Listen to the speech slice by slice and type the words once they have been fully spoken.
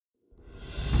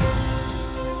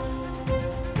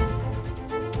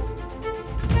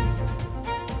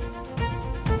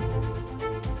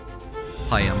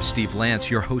Hi, I'm Steve Lance,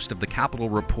 your host of the Capitol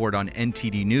Report on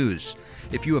NTD News.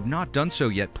 If you have not done so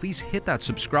yet, please hit that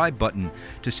subscribe button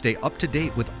to stay up to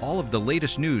date with all of the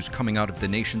latest news coming out of the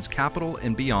nation's capital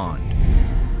and beyond.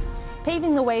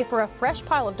 Paving the way for a fresh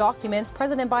pile of documents,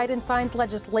 President Biden signs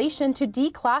legislation to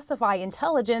declassify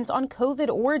intelligence on COVID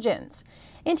origins.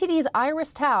 NTD's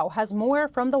Iris Tao has more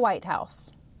from the White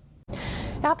House.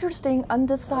 After staying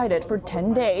undecided for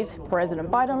 10 days, President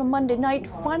Biden on Monday night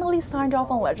finally signed off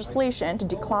on legislation to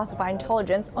declassify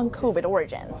intelligence on COVID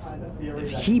origins.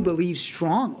 He believes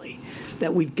strongly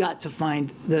that we've got to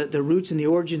find the roots and the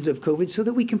origins of COVID so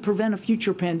that we can prevent a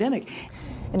future pandemic.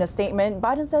 In a statement,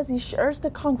 Biden says he shares the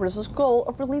Congress's goal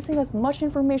of releasing as much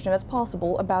information as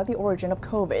possible about the origin of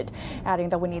COVID, adding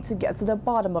that we need to get to the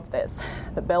bottom of this.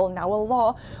 The bill, now a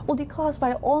law, will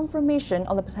declassify all information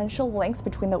on the potential links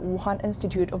between the Wuhan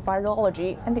Institute of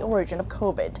Virology and the origin of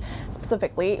COVID.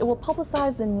 Specifically, it will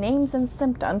publicize the names and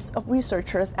symptoms of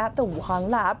researchers at the Wuhan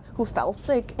lab who fell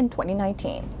sick in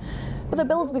 2019. But the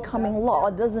bill is becoming law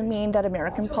doesn't mean that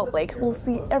American public will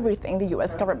see everything the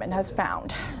U.S. government has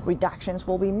found. Redactions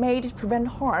will be made to prevent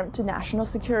harm to national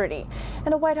security,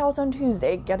 and the White House on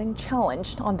Tuesday getting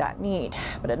challenged on that need.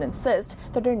 But it insists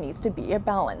that there needs to be a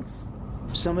balance.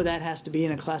 Some of that has to be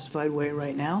in a classified way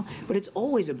right now, but it's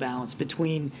always a balance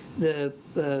between the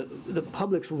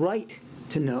public's right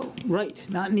to know, right,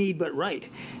 not need, but right,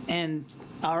 and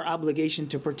our obligation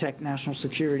to protect national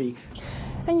security.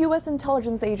 And U.S.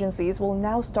 intelligence agencies will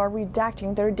now start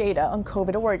redacting their data on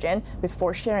COVID origin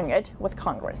before sharing it with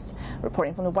Congress.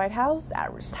 Reporting from the White House,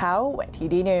 Iris Tao,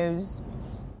 NTD News.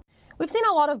 We've seen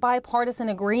a lot of bipartisan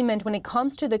agreement when it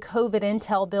comes to the COVID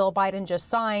intel bill Biden just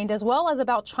signed, as well as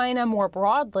about China more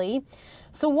broadly.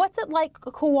 So what's it like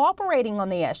cooperating on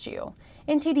the issue?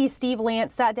 NTD's Steve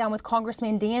Lance sat down with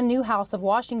Congressman Dan Newhouse of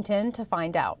Washington to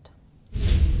find out.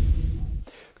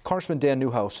 Congressman Dan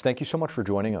Newhouse, thank you so much for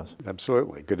joining us.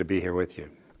 Absolutely. Good to be here with you.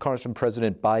 Congressman,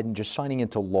 President Biden just signing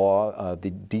into law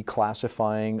the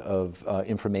declassifying of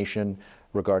information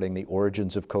regarding the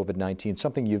origins of COVID-19,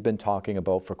 something you've been talking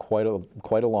about for quite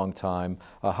a long time.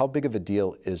 How big of a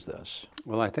deal is this?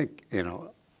 Well, I think,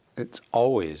 it's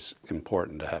always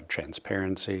important to have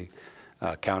transparency,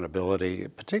 accountability,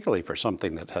 particularly for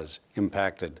something that has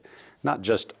impacted not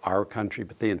just our country,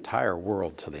 but the entire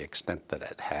world to the extent that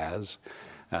it has.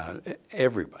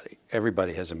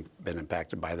 Everybody has been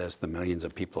impacted by this, the millions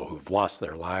of people who've lost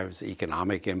their lives, the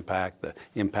economic impact, the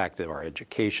impact of our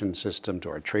education system, to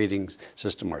our trading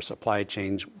system, our supply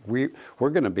chains. We're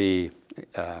going to be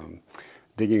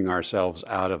digging ourselves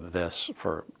out of this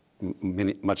for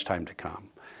much time to come.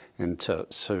 And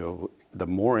so the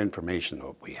more information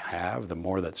that we have, the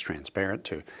more that's transparent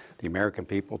to the American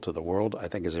people, to the world, I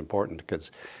think is important,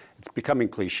 because it's becoming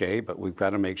cliche, but we've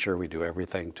got to make sure we do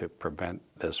everything to prevent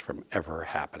this from ever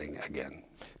happening again.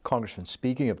 Congressman,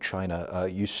 speaking of China,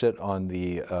 you sit on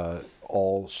the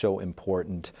all so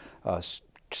important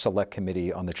Select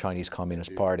Committee on the Chinese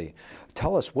Communist Party.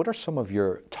 Tell us, what are some of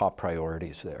your top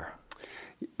priorities there?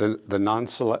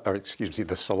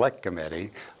 The Select Committee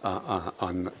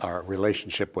on our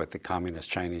relationship with the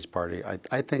Communist Chinese Party,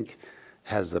 I think,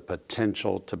 has the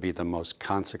potential to be the most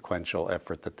consequential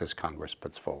effort that this Congress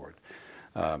puts forward.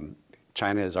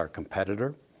 China is our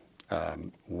competitor.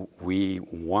 We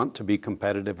want to be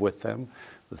competitive with them.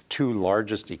 The two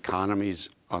largest economies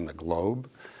on the globe.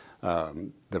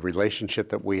 The relationship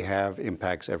that we have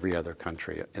impacts every other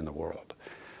country in the world.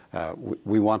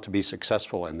 We want to be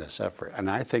successful in this effort. And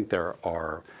I think there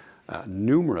are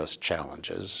numerous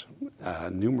challenges,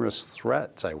 numerous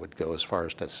threats, I would go as far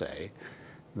as to say,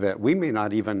 that we may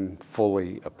not even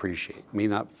fully appreciate, may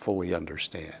not fully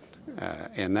understand.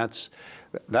 And that's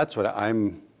what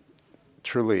I'm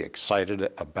truly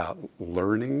excited about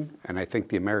learning, and I think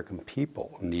the American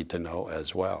people need to know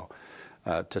as well.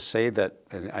 To say that,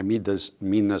 and I mean this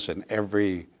in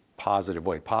every positive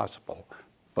way possible,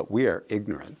 but we are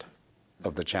ignorant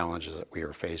of the challenges that we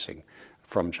are facing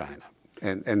from China.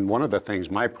 And one of the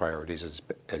things, my priorities, is,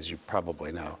 as you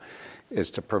probably know, is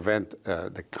to prevent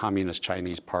the Communist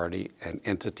Chinese Party and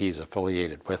entities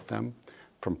affiliated with them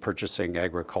from purchasing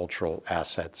agricultural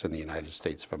assets in the United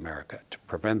States of America, to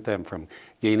prevent them from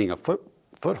gaining a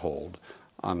foothold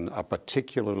on a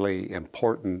particularly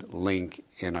important link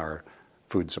in our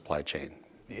food supply chain.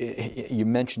 You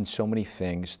mentioned so many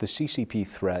things. The CCP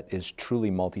threat is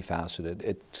truly multifaceted.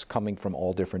 It's coming from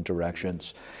all different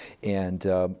directions. And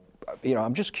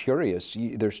I'm just curious,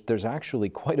 there's actually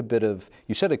quite a bit of,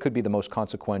 you said it could be the most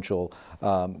consequential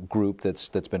group that's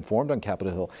been formed on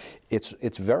Capitol Hill.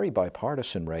 It's very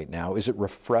bipartisan right now. Is it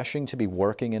refreshing to be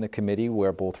working in a committee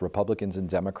where both Republicans and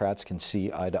Democrats can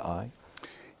see eye to eye?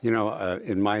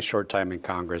 In my short time in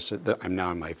Congress, I'm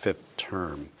now in my 5th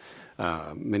term.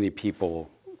 Many people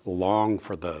long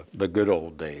for the good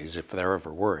old days, if there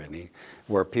ever were any,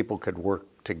 where people could work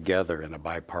together in a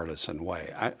bipartisan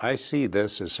way. I see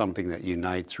this as something that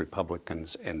unites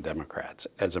Republicans and Democrats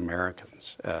as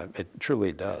Americans. It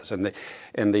truly does.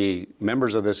 And the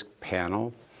members of this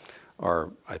panel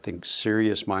are, I think,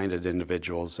 serious-minded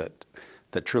individuals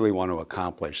that truly want to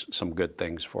accomplish some good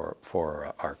things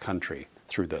for our country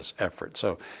through this effort.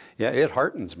 So, yeah, it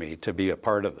heartens me to be a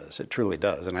part of this. It truly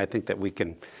does. And I think that we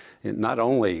can not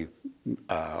only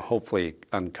hopefully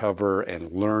uncover and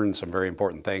learn some very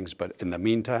important things, but in the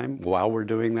meantime, while we're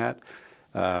doing that,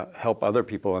 help other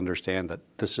people understand that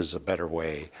this is a better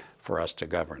way for us to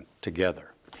govern together.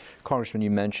 Congressman,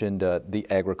 you mentioned the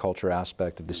agriculture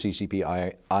aspect of the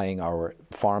CCP eyeing our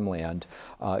farmland.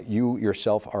 You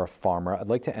yourself are a farmer. I'd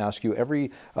like to ask you,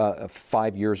 every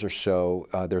 5 years or so,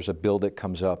 there's a bill that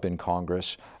comes up in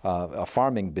Congress, a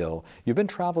farming bill. You've been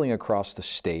traveling across the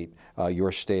state,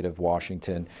 your state of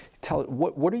Washington.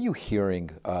 What are you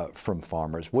hearing from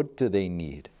farmers? What do they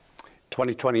need?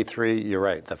 2023, you're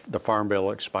right. The Farm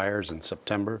Bill expires in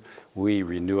September. We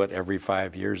renew it every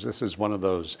 5 years. This is one of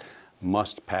those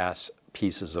must-pass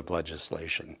pieces of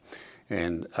legislation.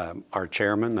 And our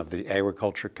chairman of the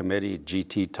Agriculture Committee,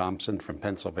 G.T. Thompson from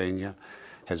Pennsylvania,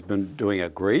 has been doing a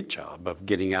great job of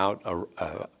getting out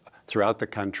throughout the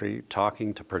country,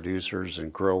 talking to producers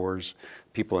and growers,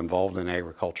 people involved in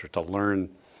agriculture, to learn,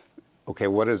 okay,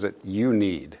 what is it you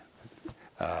need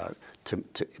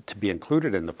to be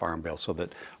included in the Farm Bill so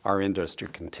that our industry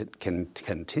can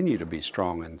continue to be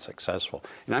strong and successful.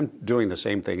 And I'm doing the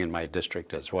same thing in my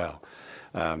district as well.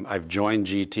 I've joined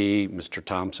GT, Mr.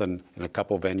 Thompson, in a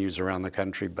couple venues around the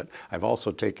country, but I've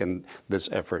also taken this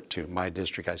effort to my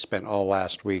district. I spent all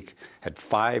last week, had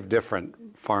 5 different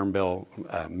Farm Bill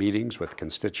meetings with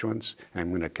constituents, and I'm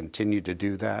going to continue to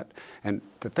do that. And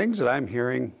the things that I'm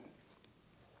hearing,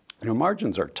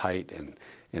 margins are tight in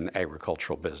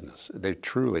agricultural business. They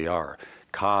truly are.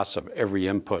 Costs of every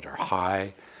input are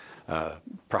high.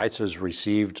 Prices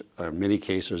received, in many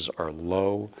cases, are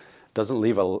low. Doesn't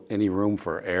leave any room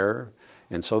for error.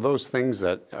 And so those things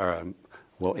that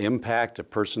will impact a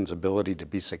person's ability to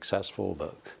be successful,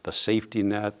 the safety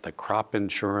net, the crop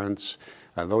insurance,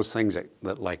 those things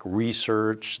that like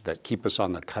research, that keep us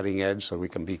on the cutting edge so we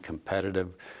can be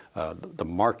competitive, the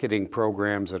marketing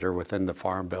programs that are within the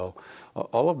Farm Bill,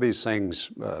 all of these things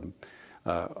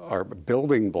are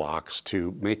building blocks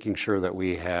to making sure that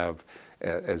we have,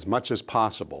 as much as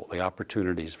possible, the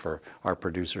opportunities for our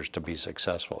producers to be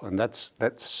successful. And that's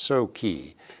so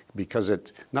key, because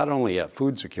it's not only a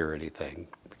food security thing,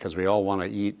 because we all want to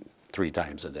eat 3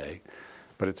 times a day,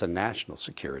 but it's a national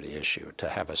security issue to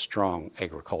have a strong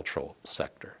agricultural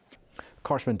sector.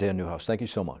 Congressman Dan Newhouse, thank you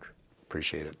so much.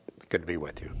 Appreciate it. It's good to be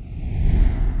with you.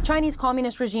 Chinese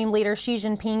Communist regime leader Xi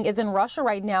Jinping is in Russia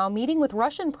right now, meeting with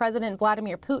Russian President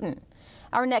Vladimir Putin.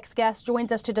 Our next guest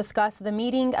joins us to discuss the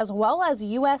meeting, as well as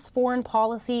U.S. foreign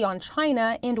policy on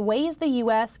China and ways the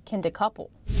U.S. can decouple.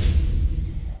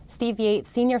 Steve Yates,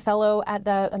 Senior Fellow at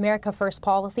the America First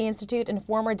Policy Institute and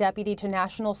former Deputy to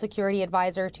National Security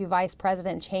Advisor to Vice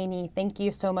President Cheney, thank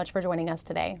you so much for joining us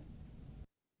today.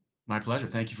 My pleasure.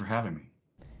 Thank you for having me.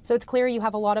 So it's clear you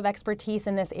have a lot of expertise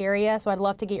in this area, so I'd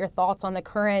love to get your thoughts on the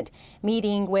current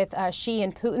meeting with Xi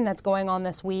and Putin that's going on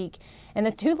this week. And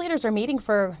the 2 leaders are meeting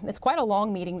it's quite a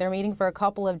long meeting. They're meeting for a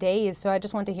couple of days, so I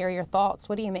just want to hear your thoughts.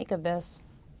 What do you make of this?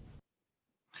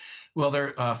 Well,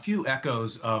 there are a few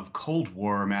echoes of Cold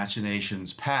War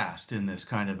machinations past in this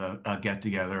kind of a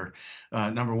get-together.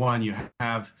 Number one, you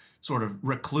have sort of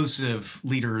reclusive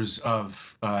leaders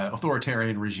of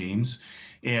authoritarian regimes,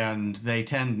 and they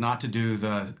tend not to do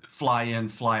the fly-in,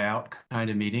 fly-out kind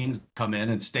of meetings, come in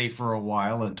and stay for a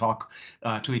while and talk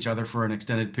to each other for an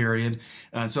extended period.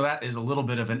 So that is a little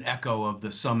bit of an echo of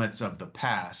the summits of the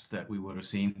past that we would have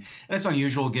seen. And it's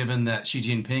unusual given that Xi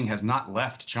Jinping has not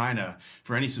left China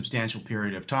for any substantial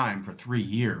period of time, for 3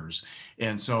 years.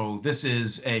 And so this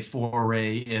is a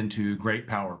foray into great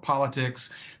power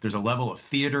politics. There's a level of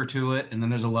theater to it, and then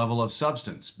there's a level of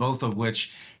substance, both of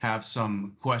which have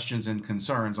some questions and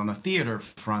concerns. On the theater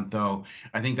front, though,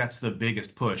 I think that's the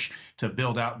biggest push, to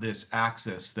build out this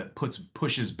axis that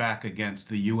pushes back against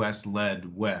the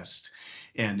U.S.-led West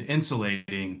and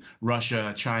insulating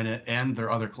Russia, China, and their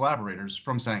other collaborators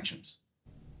from sanctions.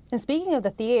 And speaking of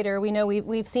the theater, we know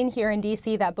we've seen here in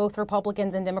D.C. that both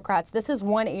Republicans and Democrats, this is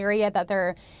one area that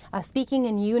they're speaking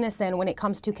in unison when it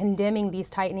comes to condemning these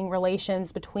tightening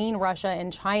relations between Russia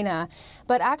and China.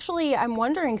 But actually, I'm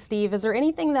wondering, Steve, is there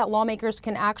anything that lawmakers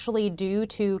can actually do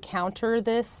to counter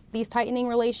these tightening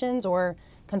relations, or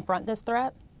confront this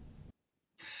threat?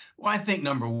 Well, I think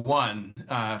number one,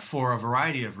 for a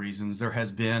variety of reasons, there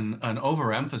has been an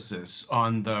overemphasis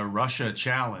on the Russia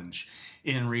challenge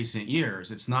in recent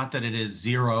years. It's not that it is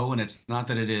zero and it's not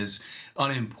that it is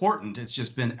unimportant. It's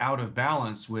just been out of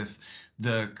balance with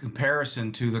the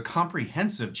comparison to the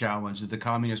comprehensive challenge that the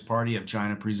Communist Party of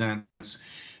China presents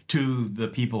to the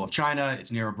people of China,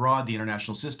 its near abroad, the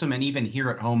international system, and even here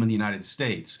at home in the United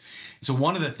States. So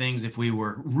one of the things, if we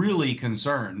were really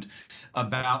concerned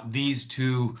about these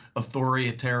two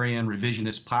authoritarian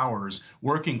revisionist powers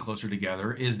working closer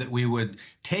together, is that we would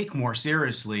take more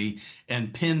seriously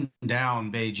and pin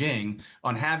down Beijing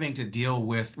on having to deal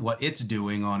with what it's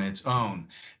doing on its own.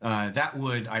 That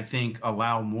would, I think,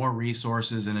 allow more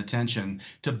resources and attention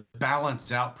to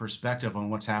balance out perspective on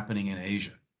what's happening in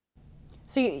Asia.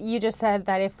 So you just said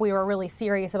that if we were really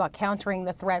serious about countering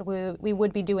the threat, we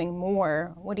would be doing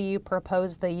more. What do you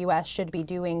propose the U.S. should be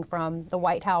doing from the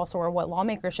White House, or what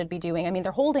lawmakers should be doing? I mean,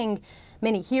 they're holding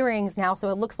many hearings now, so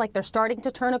it looks like they're starting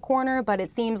to turn a corner, but it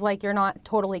seems like you're not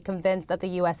totally convinced that the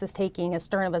U.S. is taking as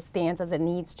stern of a stance as it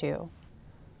needs to.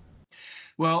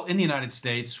 Well, in the United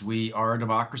States, we are a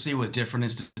democracy with different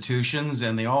institutions,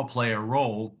 and they all play a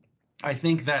role. I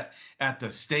think that at the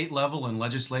state level in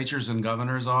legislatures and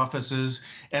governors' offices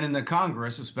and in the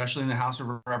Congress, especially in the House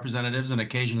of Representatives and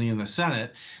occasionally in the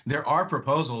Senate, there are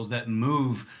proposals that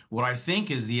move what I think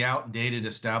is the outdated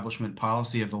establishment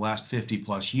policy of the last 50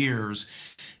 plus years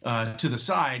to the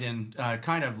side and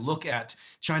kind of look at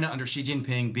China under Xi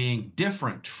Jinping being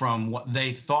different from what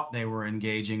they thought they were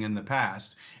engaging in the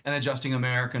past and adjusting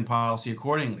American policy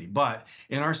accordingly. But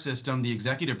in our system, the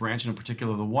executive branch, and in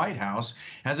particular the White House,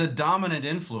 has a dominant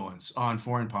influence on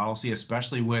foreign policy,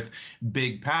 especially with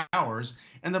big powers.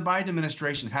 And the Biden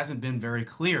administration hasn't been very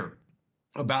clear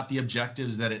about the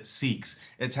objectives that it seeks.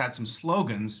 It's had some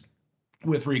slogans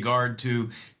with regard to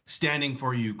standing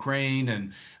for Ukraine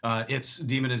and its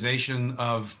demonization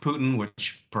of Putin,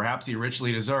 which perhaps he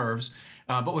richly deserves.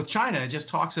 But with China, it just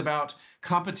talks about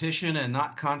competition and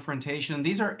not confrontation.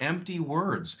 These are empty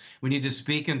words. We need to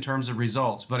speak in terms of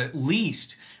results, but at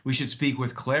least we should speak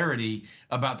with clarity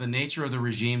about the nature of the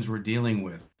regimes we're dealing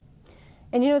with.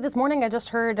 And, you know, this morning I just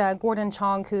heard Gordon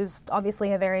Chang, who's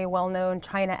obviously a very well-known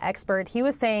China expert. He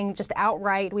was saying just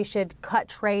outright we should cut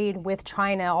trade with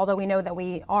China, although we know that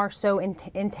we are so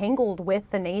entangled with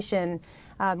the nation.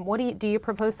 Do you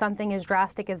propose something as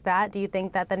drastic as that? Do you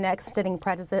think that the next sitting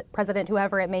president,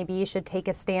 whoever it may be, should take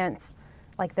a stance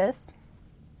like this?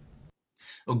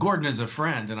 Well, Gordon is a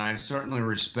friend, and I certainly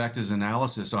respect his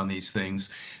analysis on these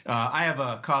things. I have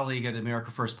a colleague at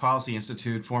America First Policy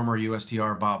Institute, former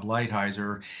USTR Bob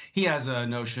Lighthizer. He has a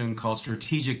notion called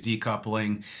strategic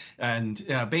decoupling, and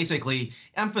basically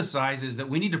emphasizes that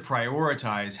we need to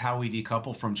prioritize how we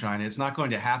decouple from China. It's not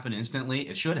going to happen instantly.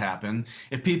 It should happen.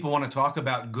 If people want to talk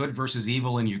about good versus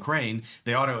evil in Ukraine,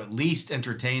 they ought to at least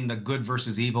entertain the good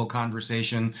versus evil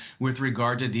conversation with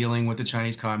regard to dealing with the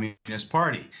Chinese Communist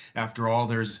Party. After all,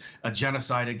 there's a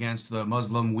genocide against the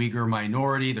Muslim Uyghur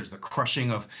minority. There's the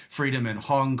crushing of freedom in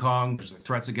Hong Kong. There's the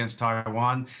threats against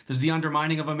Taiwan. There's the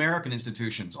undermining of American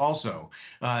institutions also.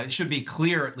 It should be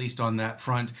clear, at least on that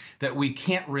front, that we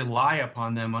can't rely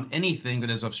upon them on anything that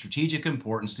is of strategic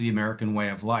importance to the American way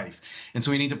of life. And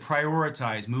so we need to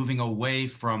prioritize moving away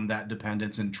from that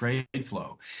dependence and trade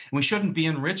flow. And we shouldn't be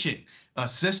enriching a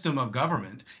system of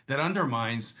government that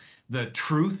undermines the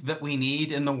truth that we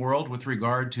need in the world with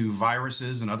regard to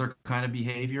viruses and other kind of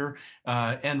behavior,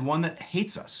 and one that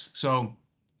hates us. So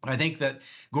I think that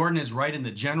Gordon is right in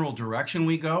the general direction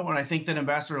we go, and I think that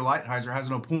Ambassador Lighthizer has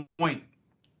no point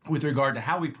with regard to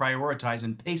how we prioritize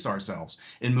and pace ourselves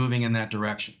in moving in that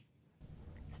direction.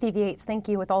 Steve Yates, thank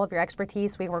you. With all of your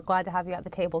expertise, we were glad to have you at the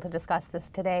table to discuss this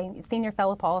today. Senior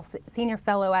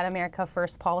fellow at America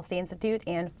First Policy Institute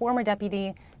and former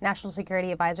Deputy National Security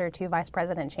Advisor to Vice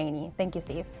President Cheney. Thank you,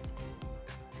 Steve.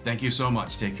 Thank you so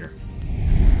much. Take care.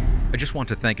 I just want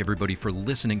to thank everybody for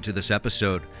listening to this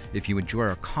episode. If you enjoy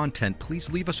our content, please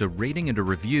leave us a rating and a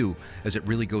review, as it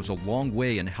really goes a long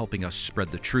way in helping us spread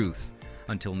the truth.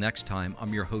 Until next time,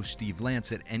 I'm your host, Steve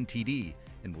Lance at NTD,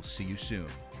 and we'll see you soon.